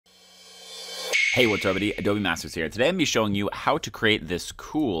Hey, what's up, everybody? Adobe Masters here. Today I'm going to be showing you how to create this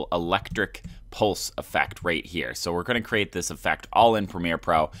cool electric pulse effect right here. So we're going to create this effect all in Premiere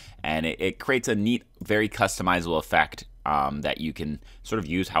Pro, and it creates a neat, very customizable effect that you can sort of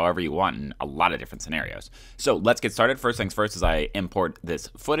use however you want in a lot of different scenarios. So let's get started. First things first is I import this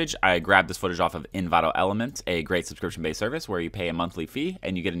footage. I grab this footage off of Envato Elements, a great subscription-based service where you pay a monthly fee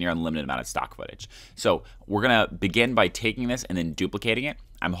and you get a near unlimited amount of stock footage. So we're going to begin by taking this and then duplicating it.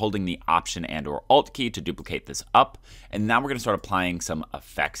 I'm holding the Option and or Alt key to duplicate this up, and now we're going to start applying some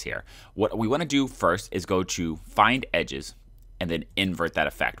effects here. What we want to do first is go to Find Edges and then invert that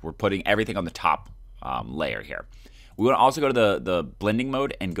effect. We're putting everything on the top layer here. We want to also go to the blending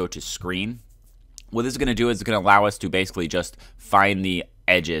mode and go to Screen. What this is going to do is it's going to allow us to basically just find the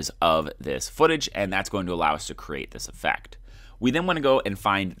edges of this footage, and that's going to allow us to create this effect. We then want to go and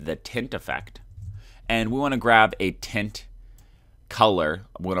find the Tint Effect, and we want to grab a tint color.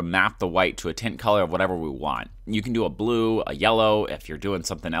 We're going to map the white to a tint color of whatever we want. You can do a blue, a yellow. If you're doing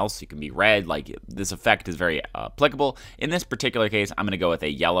something else, you can be red. Like, this effect is very applicable. In this particular case, I'm going to go with a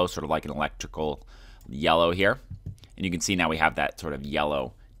yellow, sort of like an electrical yellow here. And you can see now we have that sort of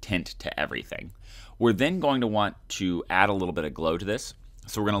yellow tint to everything. We're then going to want to add a little bit of glow to this.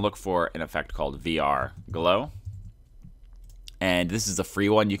 So we're going to look for an effect called VR Glow. And this is a free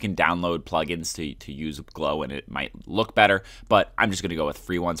one. You can download plugins to use glow and it might look better, but I'm just going to go with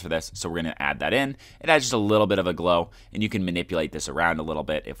free ones for this. So we're going to add that in. It adds just a little bit of a glow, and you can manipulate this around a little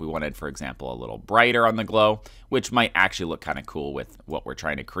bit if we wanted, for example, a little brighter on the glow, which might actually look kind of cool with what we're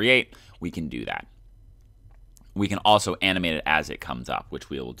trying to create. We can do that. We can also animate it as it comes up, which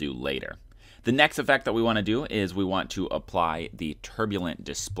we will do later. The next effect that we want to do is we want to apply the Turbulent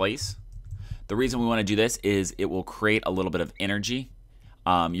Displace. The reason we want to do this is it will create a little bit of energy.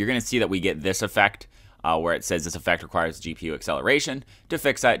 You're going to see that we get this effect where it says this effect requires GPU acceleration. To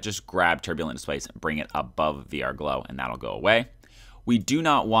fix that, just grab Turbulent Displace and bring it above VR Glow, and that'll go away. We do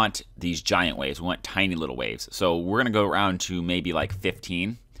not want these giant waves. We want tiny little waves. So we're going to go around to maybe like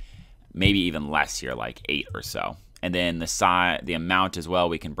 15, maybe even less here, like 8 or so. And then the amount as well,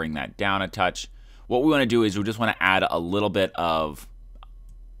 we can bring that down a touch. What we want to do is we just want to add a little bit of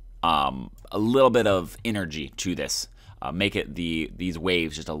energy to this. Make it these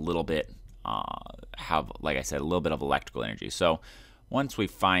waves just a little bit have, like I said, a little bit of electrical energy. So once we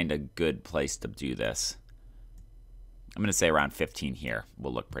find a good place to do this, I'm going to say around 15 here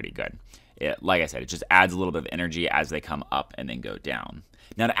will look pretty good. Like I said, it just adds a little bit of energy as they come up and then go down.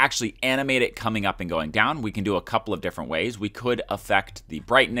 Now, to actually animate it coming up and going down, we can do a couple of different ways. We could affect the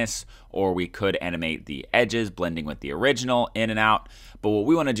brightness, or we could animate the edges, blending with the original in and out. But what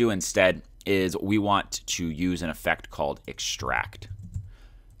we want to do instead is we want to use an effect called Extract.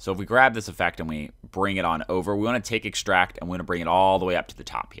 So if we grab this effect and we bring it on over, we want to take Extract and we want to bring it all the way up to the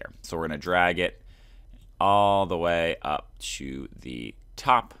top here. So we're going to drag it all the way up to the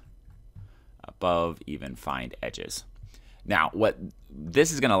top, above even Find Edges. Now, what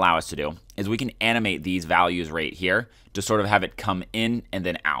this is going to allow us to do is we can animate these values right here to sort of have it come in and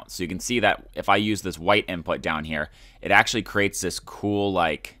then out. So you can see that if I use this white input down here, it actually creates this cool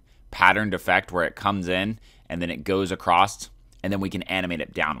like patterned effect where it comes in and then it goes across, and then we can animate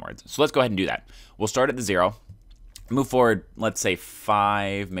it downwards. So let's go ahead and do that. We'll start at the 0, move forward, let's say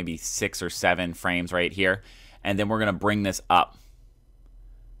 5, maybe 6 or 7 frames right here, and then we're going to bring this up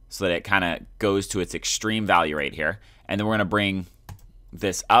so that it kind of goes to its extreme value right here. And then we're going to bring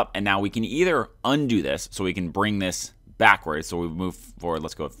this up, and now we can either undo this, so we can bring this backwards. So we move forward,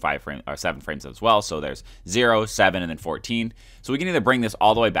 let's go with 7 frames as well. So there's 0, 7, and then 14. So we can either bring this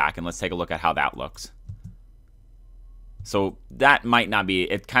all the way back, and let's take a look at how that looks. So that might not be,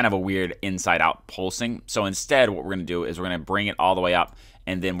 it's kind of a weird inside-out pulsing. So instead, what we're going to do is we're going to bring it all the way up,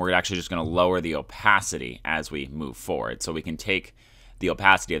 and then we're actually just going to lower the opacity as we move forward. So we can take the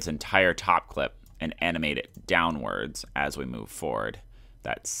opacity of this entire top clip and animate it downwards as we move forward.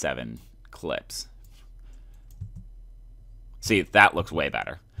 That's 7 clips. See, that looks way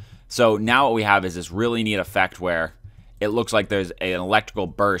better. So now what we have is this really neat effect where it looks like there's an electrical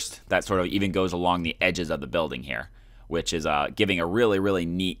burst that sort of even goes along the edges of the building here, which is giving a really, really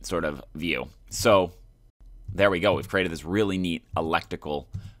neat sort of view. So there we go. We've created this really neat electrical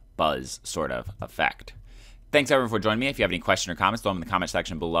buzz sort of effect. Thanks, everyone, for joining me. If you have any questions or comments, throw them in the comment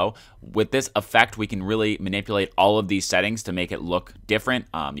section below. With this effect, we can really manipulate all of these settings to make it look different.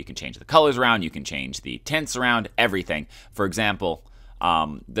 You can change the colors around. You can change the tints around, everything. For example,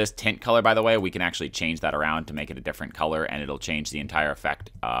 this tint color, by the way, we can actually change that around to make it a different color, and it'll change the entire effect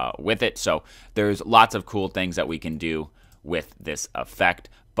with it. So there's lots of cool things that we can do with this effect,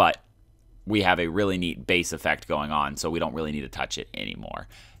 but we have a really neat base effect going on, so we don't really need to touch it anymore.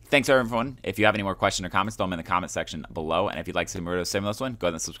 Thanks, everyone. If you have any more questions or comments, throw them in the comment section below. And if you'd like to see more of a similar one, go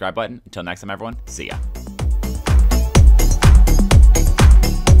ahead and subscribe button. Until next time, everyone, see ya.